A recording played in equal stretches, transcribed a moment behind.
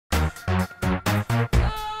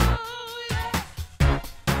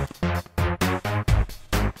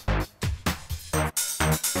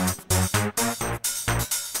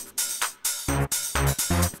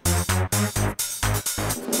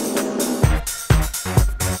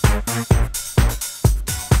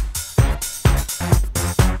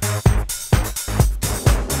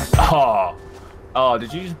Oh,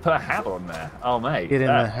 did you just put a hab on there? Oh, mate. Get in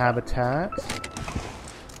the habitat.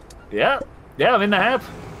 Yeah. Yeah, I'm in the hab.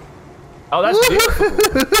 Oh, that's beautiful.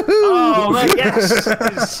 Oh, mate, yes.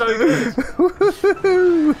 It's so good.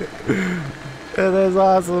 That is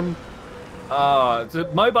awesome. It's a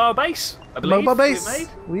mobile base, I believe. Mobile base.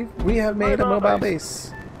 We have made a mobile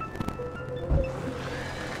base.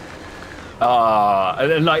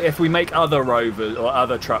 And like if we make other rovers or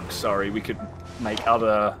other trucks, sorry, we could make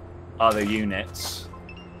other units.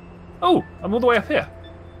 Oh, I'm all the way up here.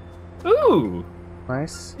 Ooh,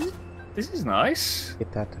 nice. This is nice.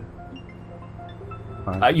 Get that.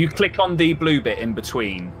 You click on the blue bit in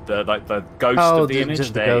between the ghost of the image.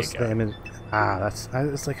 Just the ghost of the image. Ah,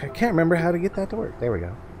 it's like I can't remember how to get that to work. There we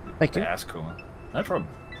go. Thank you. Yeah, that's cool. No problem.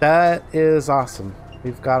 That is awesome.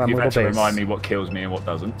 We've got a mobile base. You've had to remind me what kills me and what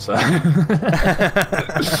doesn't. So.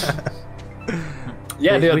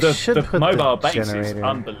 Yeah, the mobile base is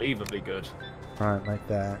unbelievably good. Right, like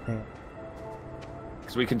that. Yeah.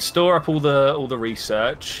 Because we can store up all the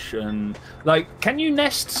research and like, can you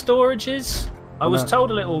nest storages? I was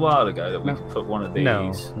told a little while ago that we could put one of these.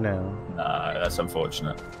 No, that's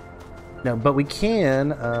unfortunate. No, but we can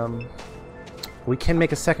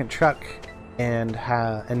make a second truck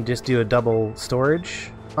and just do a double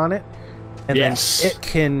storage on it, and then it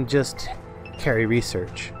can just carry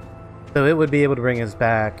research. So it would be able to bring us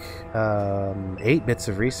back 8 bits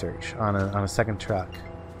of research on a second truck.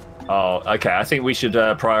 Oh, okay. I think we should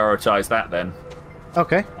prioritize that then.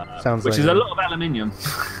 Okay, sounds which like is a lot of aluminium.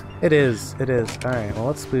 It is. It is. All right. Well,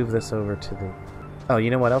 let's move this over to the. Oh,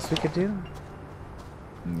 you know what else we could do?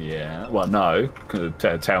 Yeah. Well, no.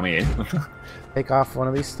 Tell me. Take off one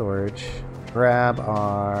of these storage. Grab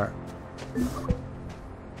our.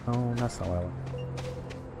 Oh, that's not what I want.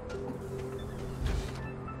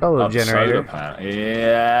 Solar generator.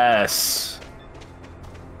 Yes.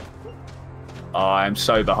 Oh, I'm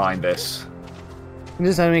so behind this. I'm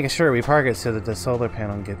just making sure we park it so that the solar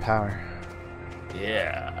panel can get power.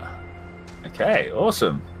 Yeah. Okay.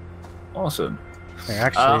 Awesome. Awesome.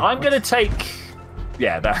 Actually, I'm gonna take.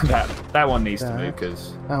 Yeah, that one needs to move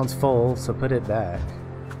because that one's full. So put it back.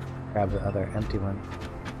 Grab the other empty one.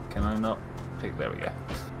 Can I not pick? There we go.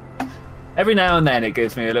 Every now and then it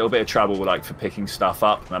gives me a little bit of trouble, like for picking stuff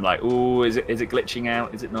up, and I'm like, "Ooh, is it glitching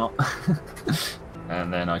out? Is it not?"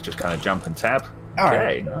 And then I just kind of jump and tab.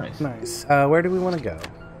 Okay, nice. Nice. Where do we want to go?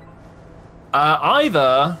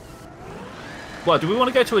 Either. Well, do we want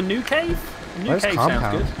to go to a new cave? A new cave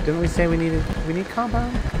sounds good. Didn't we say we need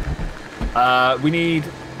compound? We need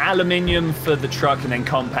aluminium for the truck and then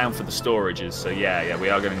compound for the storages. So yeah, we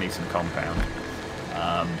are going to need some compound.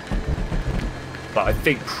 But I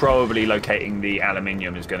think probably locating the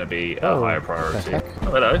aluminium is going to be a higher priority. Oh,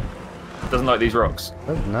 hello. Doesn't like these rocks.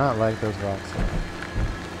 Does not like those rocks.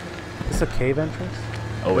 Is this a cave entrance?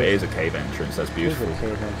 Oh, it is a cave entrance. That's beautiful. It is a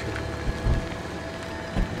cave entrance.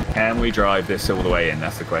 Can we drive this all the way in?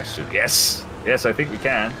 That's the question. Yes. Yes, I think we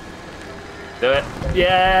can. Do it.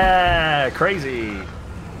 Yeah! Crazy.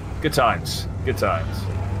 Good times. Good times.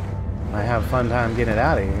 I have a fun time getting it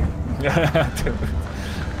out of here.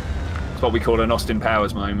 It's what we call an Austin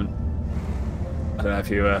Powers moment. I don't know if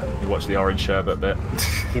you watch the Orange Sherbet bit.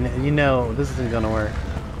 you know this isn't going to work.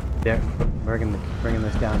 There, we're going to bring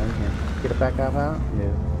this down in here. Get it back up out?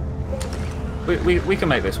 No. We can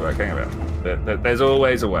make this work, hang on. There's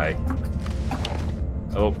always a way.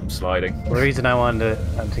 Oh, I'm sliding. Well, the reason I wanted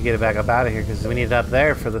to get it back up out of here because we need it up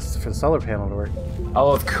there for the solar panel to work.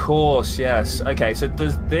 Oh, of course, yes. Okay, so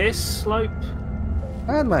does this slope?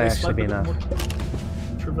 That might actually be enough.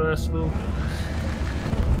 Traversable.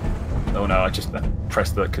 Oh no, I just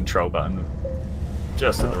pressed the control button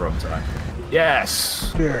just at the wrong time.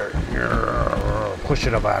 Yes! Push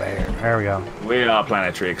it up out of here. There we go. We are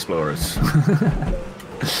planetary explorers.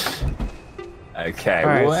 Okay,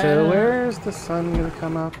 alright, so where's the sun gonna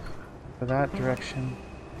come up? For that direction.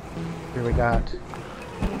 Here we got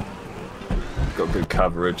good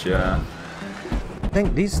coverage, yeah. I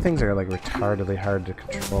think these things are like retardedly hard to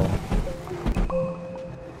control.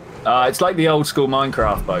 It's like the old school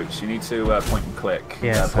Minecraft boats. You need to point and click.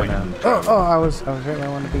 Yeah, point and I was right where I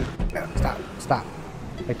want to be. No, stop.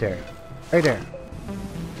 Right there. Right there.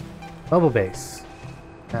 Mobile base.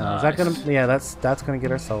 Now, nice. Is that gonna? Yeah, that's gonna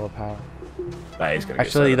get our solar power. That is gonna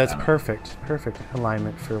actually, that's perfect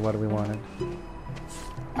alignment for what we wanted.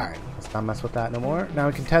 Alright, let's not mess with that no more. Now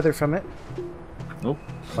we can tether from it. Nope.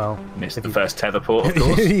 Well, missed the first tether port, of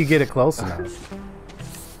course. You get it close enough.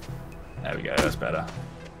 There we go, that's better.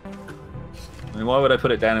 I mean, why would I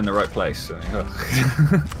put it down in the right place?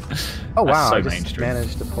 Oh wow, so I just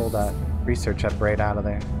managed to pull that research up right out of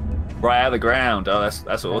there. Right out of the ground. Oh,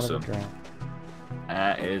 that's awesome.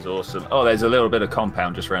 That is awesome. Oh, there's a little bit of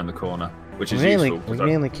compound just around the corner, which is useful. We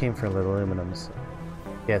mainly came for aluminum. So.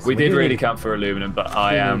 Yes, we did really come for aluminum, but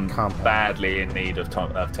I am compound. badly in need of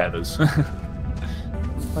tethers. I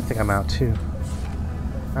think I'm out too.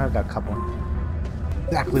 I've got a couple.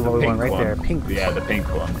 Exactly what we want right there. Pink. Yeah, the pink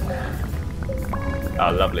one.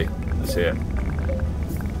 Oh, lovely. Let's see it.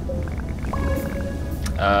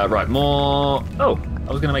 Right, more. Oh,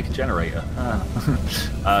 I was going to make a generator.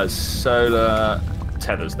 Solar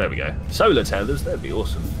tethers. There we go. Solar tethers. That'd be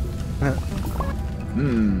awesome.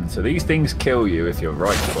 So these things kill you if you're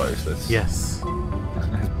right close. Yes.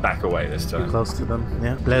 Back away this time. Too close to them.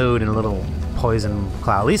 Yeah. Load in a little poison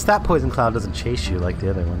cloud. At least that poison cloud doesn't chase you like the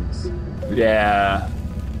other ones. Yeah.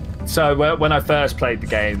 So when I first played the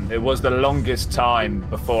game, it was the longest time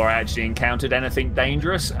before I actually encountered anything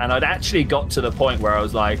dangerous, and I'd actually got to the point where I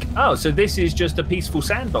was like, oh, so this is just a peaceful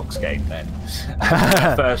sandbox game then. When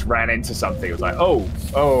I first ran into something, it was like, oh,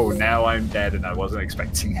 now I'm dead, and I wasn't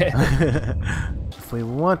expecting it. If we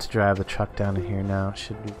want to drive the truck down to here now, it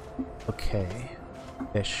should be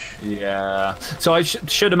okay-ish. Yeah. So I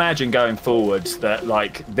should imagine going forwards that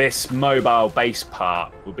like this mobile base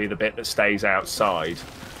part will be the bit that stays outside.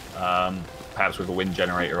 Perhaps with a wind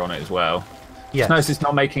generator on it as well. Yes. Notice it's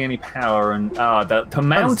not making any power, and the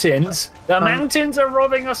mountains, mountains are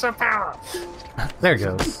robbing us of power. There it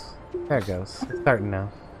goes. There it goes. It's starting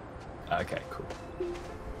now. Okay, cool.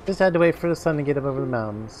 Just had to wait for the sun to get up over the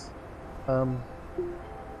mountains. All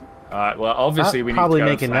right. Well, obviously we need to go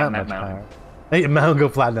and flatten that mountain. Go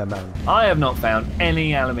flatten that mountain. I have not found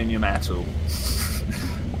any aluminium at all.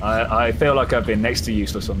 I feel like I've been next to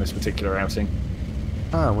useless on this particular outing.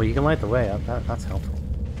 Oh, well, you can light the way. That's helpful.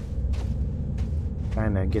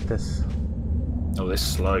 Trying to get this. Oh, this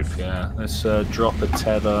slope, yeah. Let's drop a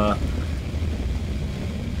tether.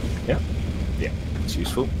 Yeah, it's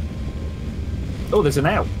useful. Oh, there's an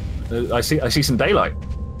owl. I see some daylight.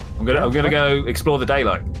 I'm gonna go explore the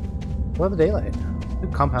daylight. What the daylight?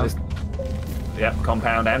 Ooh, compound. Yeah,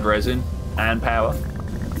 compound and resin and power.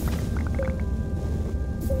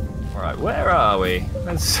 All right, where are we?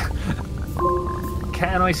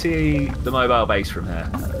 Can I see the mobile base from here?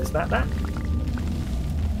 Is that?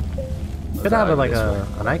 Could have an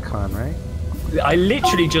icon, right? I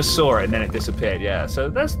literally just saw it and then it disappeared. Yeah, so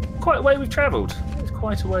that's quite a way we've travelled. It's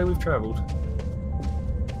quite a way we've travelled.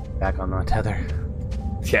 Back on the tether.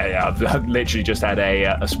 Yeah. I've literally just had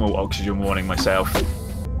a small oxygen warning myself.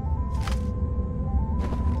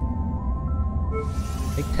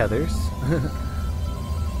 Big tethers.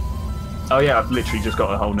 Oh yeah, I've literally just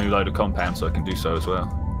got a whole new load of compound, so I can do so as well.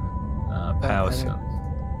 Power cell.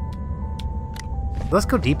 Let's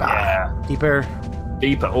go deeper. Yeah. Deeper.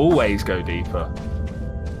 Deeper. Always go deeper.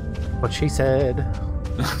 What she said.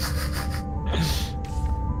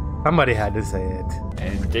 Somebody had to say it.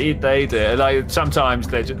 Indeed they did. Like, sometimes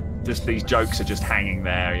they're just these jokes are just hanging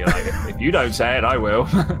there. You're like, if you don't say it, I will.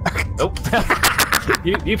 Nope.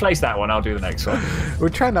 You place that one, I'll do the next one. We're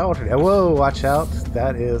trying to alternate. Whoa, watch out.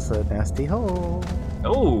 That is a nasty hole.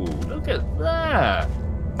 Oh, look at that.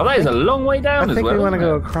 Oh, that is a long way down as well. I think we want to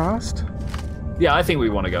go across. Yeah, I think we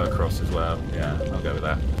want to go across as well. Yeah, I'll go with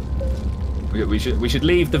that. We should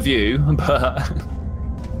leave the view, but...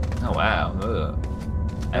 Oh, wow.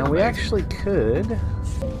 And we actually could...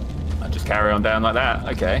 I'll just carry on down like that.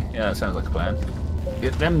 Okay, yeah, that sounds like a plan.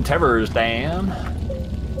 Get them tethers down.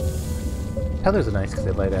 Tethers are nice because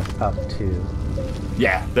they light up too.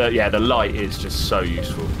 Yeah, the light is just so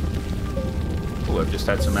useful. Oh, I've just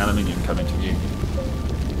had some aluminium come into view.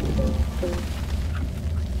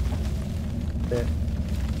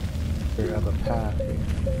 We have a path here.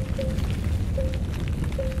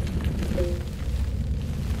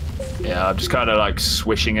 Yeah, I'm just kind of like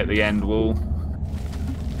swishing at the end wall.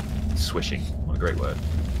 Swishing, what a great word.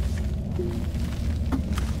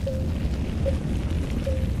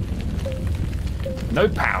 No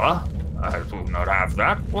power? I will not have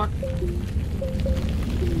that. What?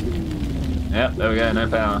 Yep, there we go, no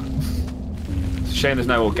power. It's a shame there's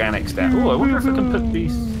no organics down. Oh, I wonder if I can put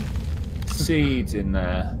these seeds in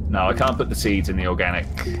there. No, I can't put the seeds in the organic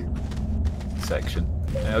section.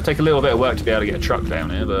 It'll take a little bit of work to be able to get a truck down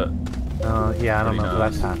here, but... yeah, I don't know if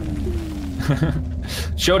that's happening.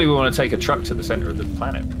 Surely we want to take a truck to the center of the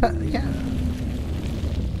planet. Yeah.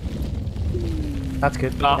 That's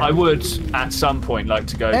good. I would, at some point, like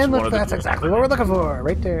to go to one of the... that's exactly what we're looking for,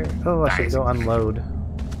 right there. Oh, I should go unload.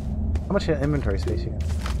 How much inventory space you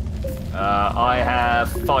got? I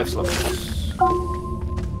have 5 slots.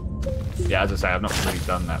 Yeah, as I say, I've not really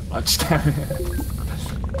done that much down here.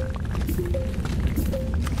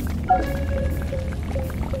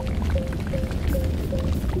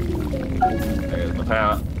 There's my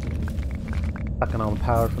power. Sucking all the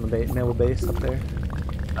power from the naval base up there.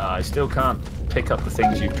 I still can't pick up the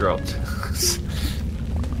things you've dropped.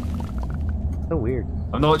 So weird.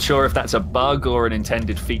 I'm not sure if that's a bug or an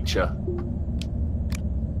intended feature.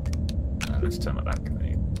 Let's turn my back.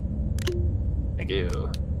 Thank you.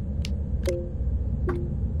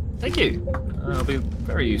 Thank you. That'll be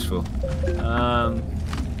very useful. A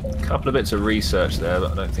couple of bits of research there,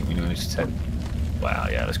 but I don't think we need to take. Wow,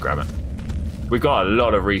 yeah, let's grab it. We've got a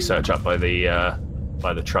lot of research up by the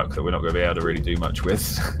truck that we're not going to be able to really do much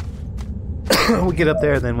with. We'll get up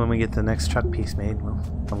there, then when we get the next truck piece made, we'll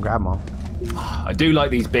come grab them all. I do like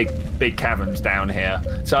these big caverns down here.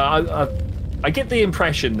 So I get the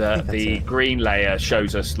impression that the green layer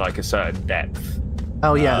shows us like a certain depth.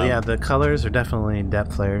 Oh yeah, yeah. The colors are definitely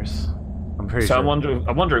depth layers. I'm pretty sure. So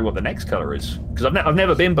I'm wondering what the next color is because I've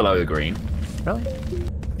never been below the green. Really?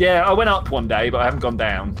 Yeah, I went up one day, but I haven't gone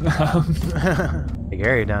down. Big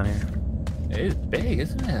area down here. It is big,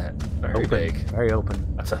 isn't it? Very big. Very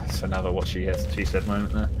open. That's another what she said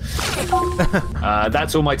moment there.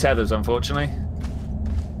 That's all my tethers, unfortunately.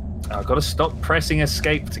 I've got to stop pressing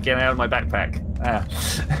escape to get out of my backpack.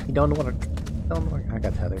 You don't want to. I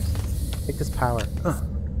got tethers. Take this power.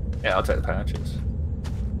 Yeah, I'll take the pouches.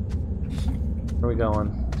 Where are we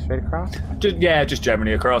going? Straight across? Just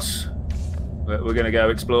generally across. We're going to go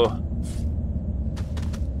explore.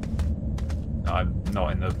 I'm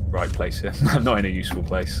not in the right place here. I'm not in a useful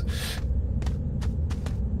place.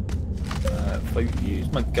 If I use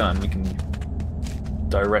my gun, we can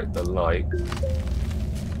direct the light.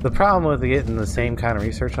 The problem with getting the same kind of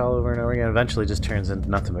research all over and over again eventually just turns into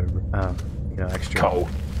nothing but extra coal.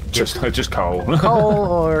 Just coal. Coal,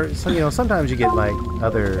 or sometimes you get like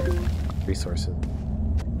other resources.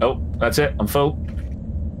 Oh, that's it. I'm full.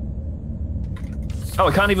 Oh,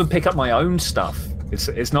 I can't even pick up my own stuff.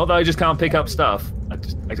 It's not that I just can't pick up stuff. I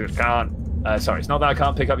just can't. Sorry, it's not that I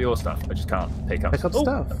can't pick up your stuff. I just can't pick up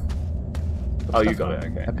stuff. Oh, you got it.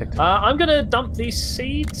 Okay. I picked it. I'm gonna dump these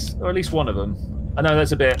seeds, or at least one of them. I know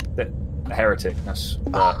that's a bit heretic. That's.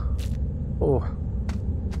 Oh.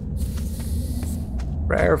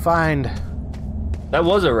 Rare find. That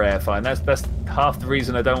was a rare find. That's half the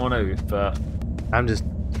reason I don't want to. But I'm just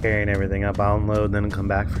carrying everything up. I'll unload, then come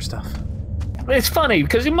back for stuff. It's funny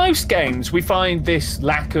because in most games we find this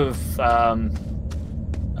lack of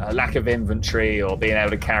inventory or being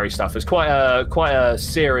able to carry stuff as quite a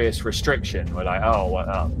serious restriction. We're like,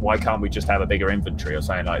 why can't we just have a bigger inventory or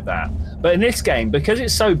something like that? But in this game, because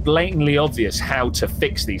it's so blatantly obvious how to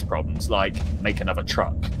fix these problems, like make another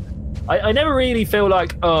truck, I never really feel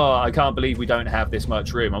like, oh, I can't believe we don't have this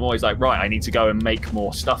much room. I'm always like, right, I need to go and make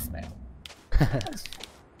more stuff now.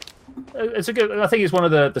 It's a good. I think it's one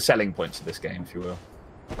of the selling points of this game, if you will.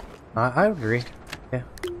 I agree. Yeah.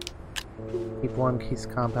 Keep one piece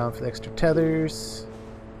compound for the extra tethers.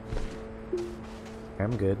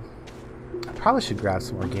 I'm good. I probably should grab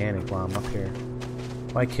some organic while I'm up here.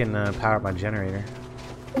 I can power up my generator.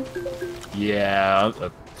 Yeah,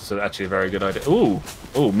 that's actually a very good idea. Ooh,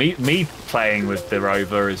 me playing with the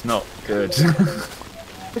rover is not good.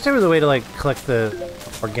 Wish there was a way to like collect the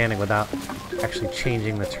organic without actually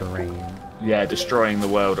changing the terrain. Yeah, destroying the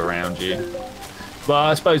world around you. Well,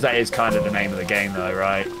 I suppose that is kind of the name of the game, though,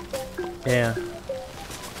 right? Yeah.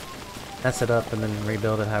 Mess it up and then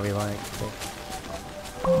rebuild it how you like.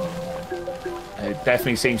 It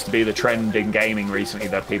definitely seems to be the trend in gaming recently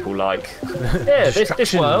that people like. Yeah,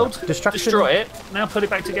 this world, destroy it, now put it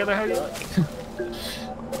back together how you like.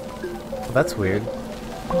 Well, that's weird.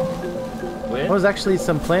 There was actually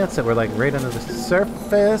some plants that were like right under the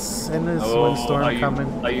surface, and there's one storm coming.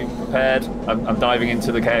 Are you prepared? I'm diving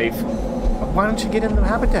into the cave. Why don't you get in the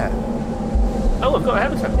habitat? Oh, I've got a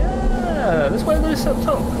habitat. Yeah, let's wait this up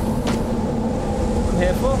top. I'm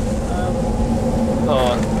here for.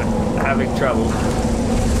 Having trouble.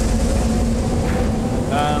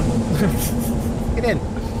 Get in.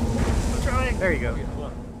 I'm trying. There you go.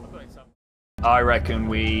 I reckon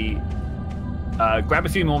we grab a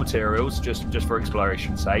few more materials just for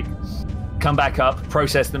exploration's sake. Come back up,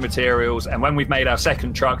 process the materials, and when we've made our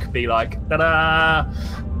second truck, be like, ta-da!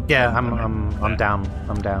 Yeah, I'm down.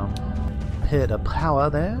 I'm down. Hit a power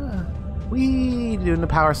there. Wee, doing the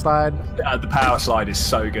power slide. The power slide is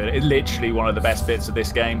so good. It's literally one of the best bits of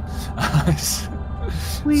this game.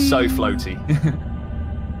 So floaty.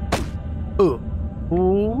 Ooh.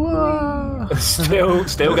 Whoa.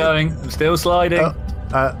 Still going. I'm still sliding.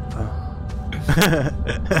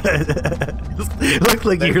 It looked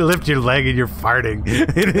like you lift your leg and you're farting.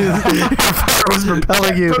 Your fart was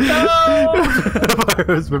propelling you. Fart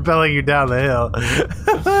was propelling you down the hill.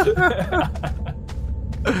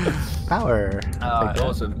 Power.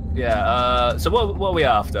 Awesome. Yeah. So what are we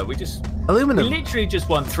after? We aluminum. We literally just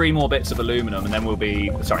want 3 more bits of aluminum, and then we'll be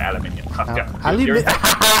aluminium.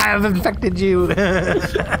 I've infected you.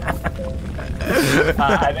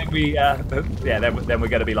 I think we then we're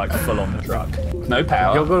going to be like full on the truck. No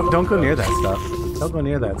power. Don't go near that stuff. Don't go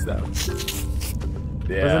near that stuff.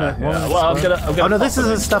 Yeah. Well, I'm gonna. Oh no, this is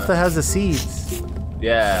the stuff that has the seeds.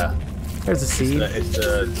 Yeah. There's a seed. It's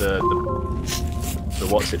the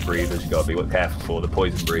what's it breathers. You got to be careful for the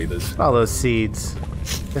poison breathers. All those seeds.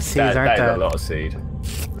 The seeds aren't that. Got a lot of seed.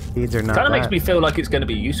 Seeds are not. Kind of makes me feel like it's going to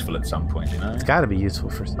be useful at some point. You know. It's got to be useful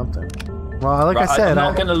for something. Well, like I said,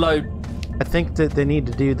 I'm not going to load. I think that they need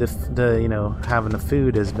to do the having the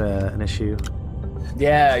food is an issue.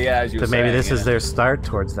 Yeah, as you were saying. Maybe this is their start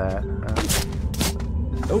towards that.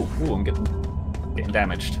 Oh, I'm getting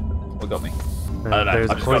damaged. What got me? I don't know. I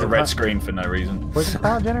just got a red screen for no reason. Poison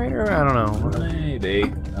cloud generator? I don't know.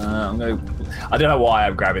 Maybe. I don't know why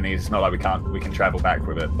I'm grabbing these. It's not like we can travel back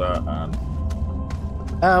with it, but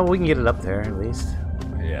we can get it up there at least.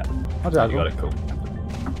 Yeah. I'll juggle. You got it, cool.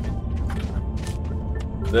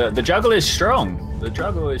 The juggle is strong. The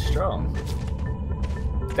juggle is strong.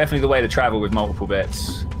 Definitely the way to travel with multiple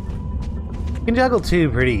bits. You can juggle 2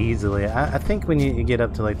 pretty easily. I think when you get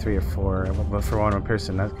up to like 3 or 4, but for one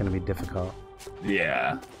person, that's going to be difficult.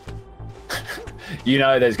 Yeah. You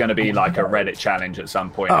know, there's going to be like a Reddit challenge at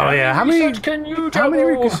some point. Oh yeah, how many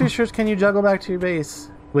researchers can you juggle back to your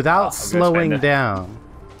base without slowing down?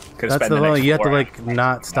 That's the one. You have to like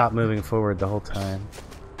not stop moving forward the whole time.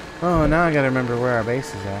 Oh, now I got to remember where our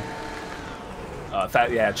base is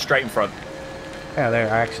at. Yeah, straight in front. Yeah, there.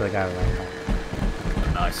 I actually got it right.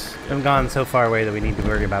 Nice. We haven't gone so far away that we need to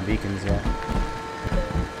worry about beacons yet.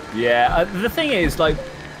 Yeah, the thing is, like,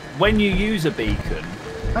 when you use a beacon,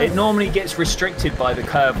 it normally gets restricted by the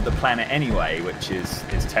curve of the planet anyway, which is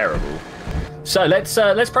terrible. So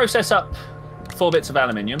let's process up 4 bits of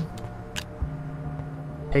aluminium.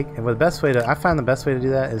 I find the best way to do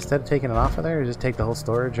that, instead of taking it off of there, is just take the whole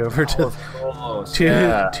storage over to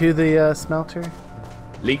the smelter.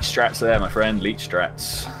 Leech strats there, my friend. Leech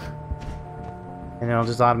strats. And it'll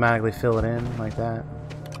just automatically fill it in like that.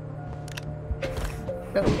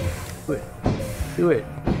 Go. Do it.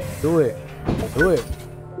 Do it. Do it.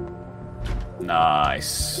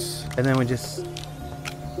 Nice. And then we just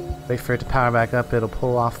wait for it to power back up. It'll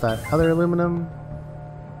pull off that other aluminum.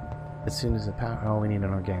 As soon as it power, oh, we need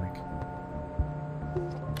an organic.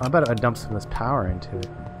 I bet I dump some of this power into it.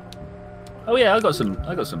 Oh yeah, I got some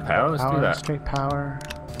power. Let's do that. Straight power.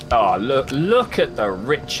 Oh look at the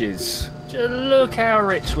riches. Just look how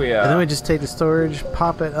rich we are. And then we just take the storage,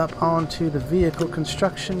 pop it up onto the vehicle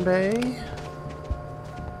construction bay.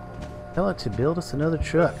 Tell it to build us another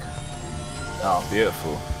truck. Oh,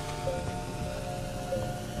 beautiful.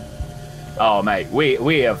 Oh, mate,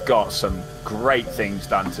 we have got some great things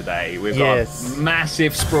done today. We've got a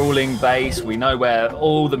massive sprawling base. We know where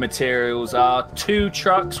all the materials are. 2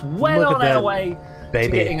 trucks, well on our way to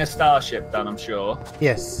getting a starship done, I'm sure.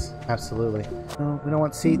 Yes, absolutely. Oh, we don't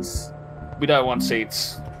want seats. We don't want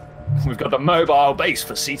seats. We've got the mobile base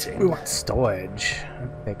for seating. We want storage.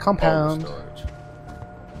 Okay, compound.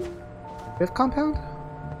 You have compound?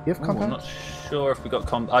 You have compound? I'm not sure if we got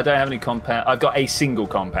compound. I don't have any compound. I've got a single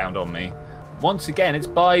compound on me. Once again, it's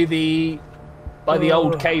by the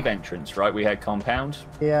old cave entrance, right? We had compound.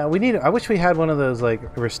 Yeah, we need. I wish we had one of those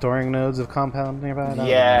like restoring nodes of compound nearby.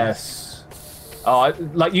 Yes. Oh,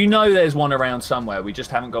 like there's one around somewhere. We just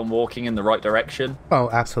haven't gone walking in the right direction. Oh,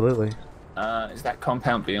 absolutely. Is that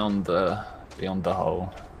compound beyond the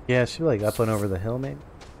hole? Yeah, it should be like up and over the hill, maybe.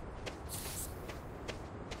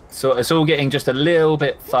 So it's all getting just a little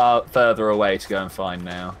bit further away to go and find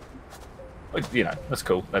now. You know, that's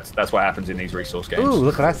cool. That's what happens in these resource games. Ooh,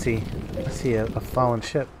 look what I see. I see a fallen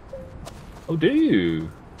ship. Oh, do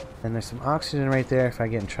you? And there's some oxygen right there if I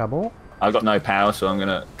get in trouble. I've got no power, so I'm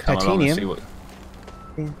gonna come along and see what.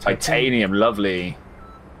 Titanium, lovely.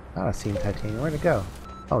 Oh, I've seen titanium. Where'd it go?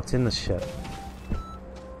 Oh, it's in the ship.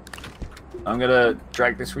 I'm gonna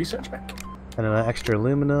drag this research back. And an extra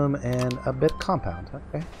aluminum and a bit compound.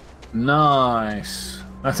 Okay. Nice.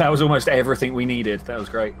 That was almost everything we needed. That was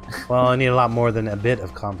great. Well, I need a lot more than a bit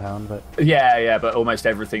of compound, but... Yeah, but almost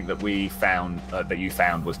everything that we found, that you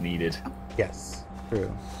found, was needed. Yes,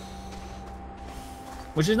 true.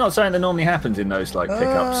 Which is not something that normally happens in those, like,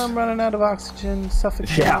 pickups. I'm running out of oxygen,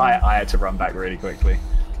 suffocating. Yeah, I had to run back really quickly.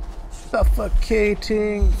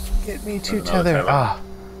 Suffocating. Get me to tether.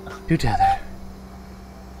 To tether.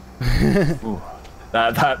 Ooh.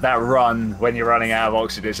 That run when you're running out of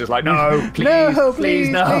oxygen is just like, no, please, no, please,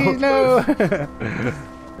 no. Please, no.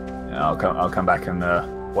 Yeah, I'll come back and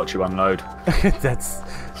watch you unload. That's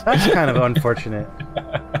kind of unfortunate.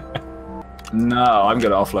 No, I'm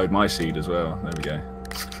going to offload my seed as well. There we go.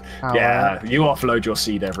 Oh, yeah, you offload your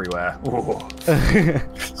seed everywhere.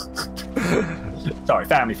 Sorry,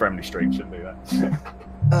 family-friendly stream, shouldn't do that.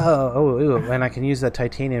 Oh, and I can use that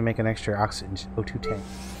titanium to make an extra oxygen O2 tank.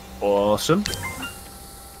 Awesome.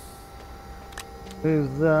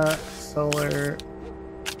 Move the solar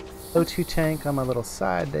O2 tank on my little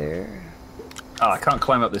side there. Oh, I can't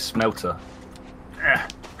climb up this smelter.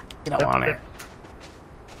 You don't want it.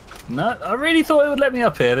 No, I really thought it would let me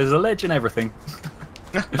up here. There's a ledge and everything.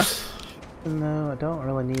 No, I don't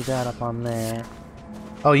really need that up on there.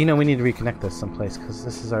 Oh, you know, we need to reconnect this someplace because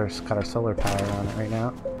this is got our solar power on it right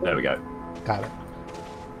now. There we go. Got it.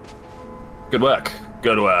 Good work.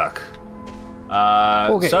 Good work.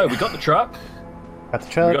 Okay. So we got the truck. Got the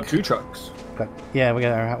truck. We got 2 trucks.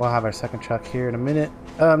 We'll have our second truck here in a minute.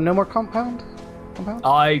 No more compound?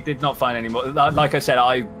 I did not find any more. Like I said,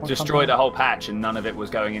 I destroyed a whole patch and none of it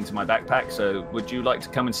was going into my backpack. So would you like to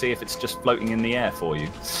come and see if it's just floating in the air for you?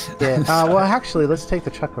 Yeah. Well, actually, let's take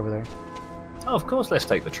the truck over there. Oh, of course, let's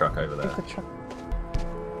take the truck over there. Take the truck.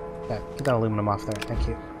 Yeah, get that aluminum off there. Thank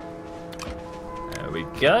you. There we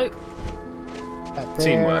go.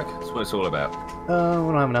 Teamwork. That's what it's all about. We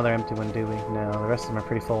don't have another empty one, do we? No, the rest of them are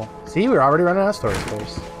pretty full. See, we're already running out of storage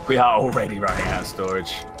space. We are already running out of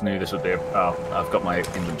storage. Knew this would be oh, I've got my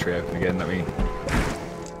inventory open again. Let me...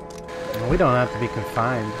 Well, we don't have to be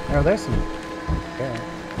confined. Oh, there's some... Yeah.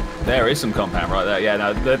 There is some compound right there. Yeah,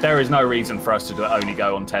 no, there is no reason for us to only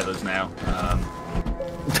go on tethers now.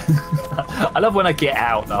 I love when I get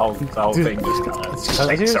out, the whole thing just kind of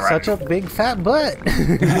shakes around. Such a big fat butt.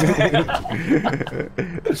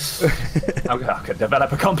 I could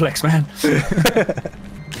develop a complex, man.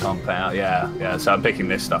 Compound, yeah. So I'm picking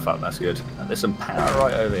this stuff up. That's good. And there's some power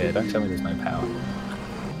right over here. Don't tell me there's no power.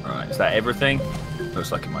 Right, is that everything?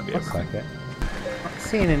 Looks like it might be everything. Like it. Not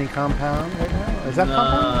seeing any compound right now. Is that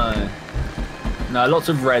compound? No, lots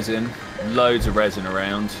of resin. Loads of resin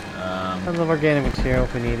around. Tons of organic material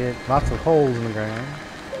if we need it. Lots of holes in the ground.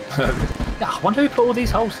 I wonder who put all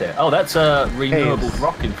these holes here. Oh, that's a renewable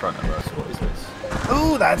rock in front of us. What is this?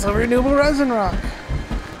 Ooh, that's a renewable resin rock.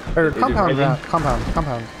 Or compound rock. Compound.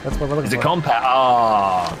 That's what we're looking for. It's a compound.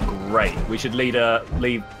 Ah, great. We should lead a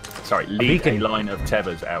line of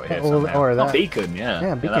tethers out here somehow. Or that. Beacon, yeah.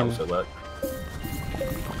 Yeah, beacon. That also works.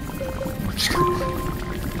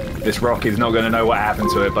 This rock is not going to know what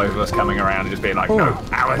happened to it. Both of us coming around and just being like, no,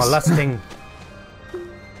 ours. Molesting.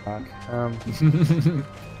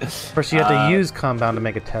 First, you have to use compound to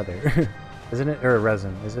make a tether, isn't it? Or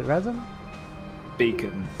resin? Is it resin?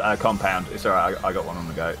 Beacon, compound. It's alright. I got one on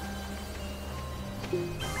the go.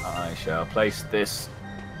 I shall place this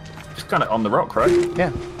just kind of on the rock, right?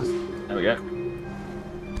 Yeah. There we go.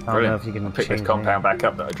 I don't know if you can pick this compound back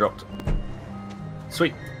up that I dropped.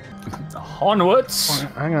 Sweet. Onwards.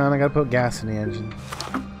 Hang on, I gotta put gas in the engine.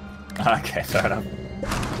 Okay, fair enough.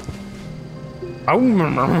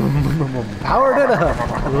 Powered it up.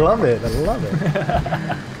 I love it.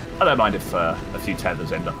 I don't mind if a few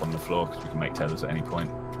tethers end up on the floor because we can make tethers at any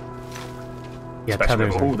point. Yeah, especially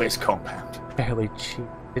with all this compound. Fairly cheap.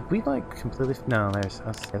 Did we like completely? No, there's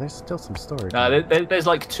still some storage. No, there's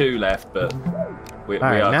like 2 left, but we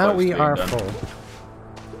are now we are done. full.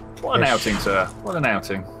 What an outing, sir! What an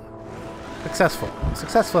outing.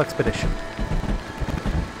 Successful expedition.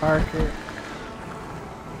 Park it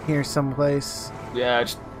here someplace. Yeah,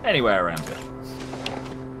 just anywhere around here.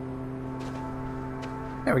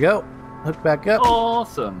 There we go. Hook back up.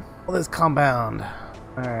 Awesome. All this compound.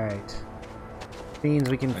 All right. Means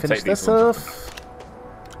we can finish this off.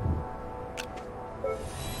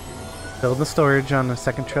 Build the storage on the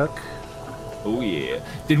second truck. Oh yeah.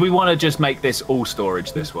 Did we want to just make this all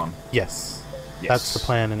storage? This one? Yes. That's the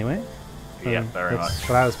plan anyway. Yeah, very much. That's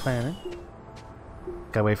what I was planning.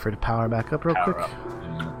 Gotta wait for it to power back up real quick.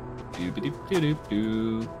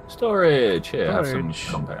 Storage. Here, have some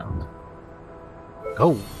compound.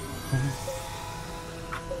 Go.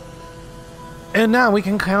 And now we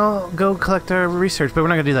can go collect our research, but we're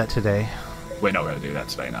not gonna do that today. We're not gonna do that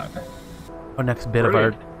today, no. Our next bit of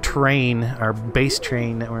our train, our base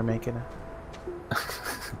train that we're making.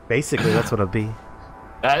 Basically, that's what it'll be.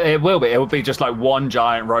 It will be. It will be just like one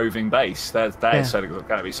giant roving base. That is going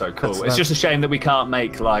to be so cool. It's just a shame that we can't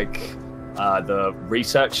make like the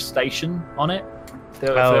research station on it. If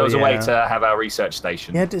there was a way to have our research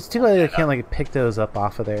station. Yeah, it's too late. I can't like pick those up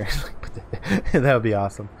off of there. That would be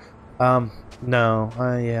awesome. No,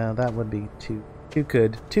 yeah, that would be too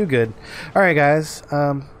good. All right, guys.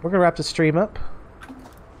 We're gonna wrap the stream up.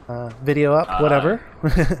 video up, whatever.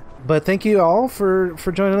 But thank you all for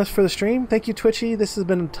joining us for the stream. Thank you, Twitchy. This has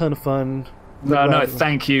been a ton of fun. No,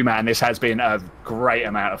 thank you, man. This has been a great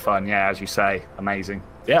amount of fun. Yeah, as you say, amazing.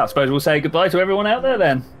 Yeah, I suppose we'll say goodbye to everyone out there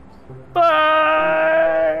then.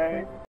 Bye!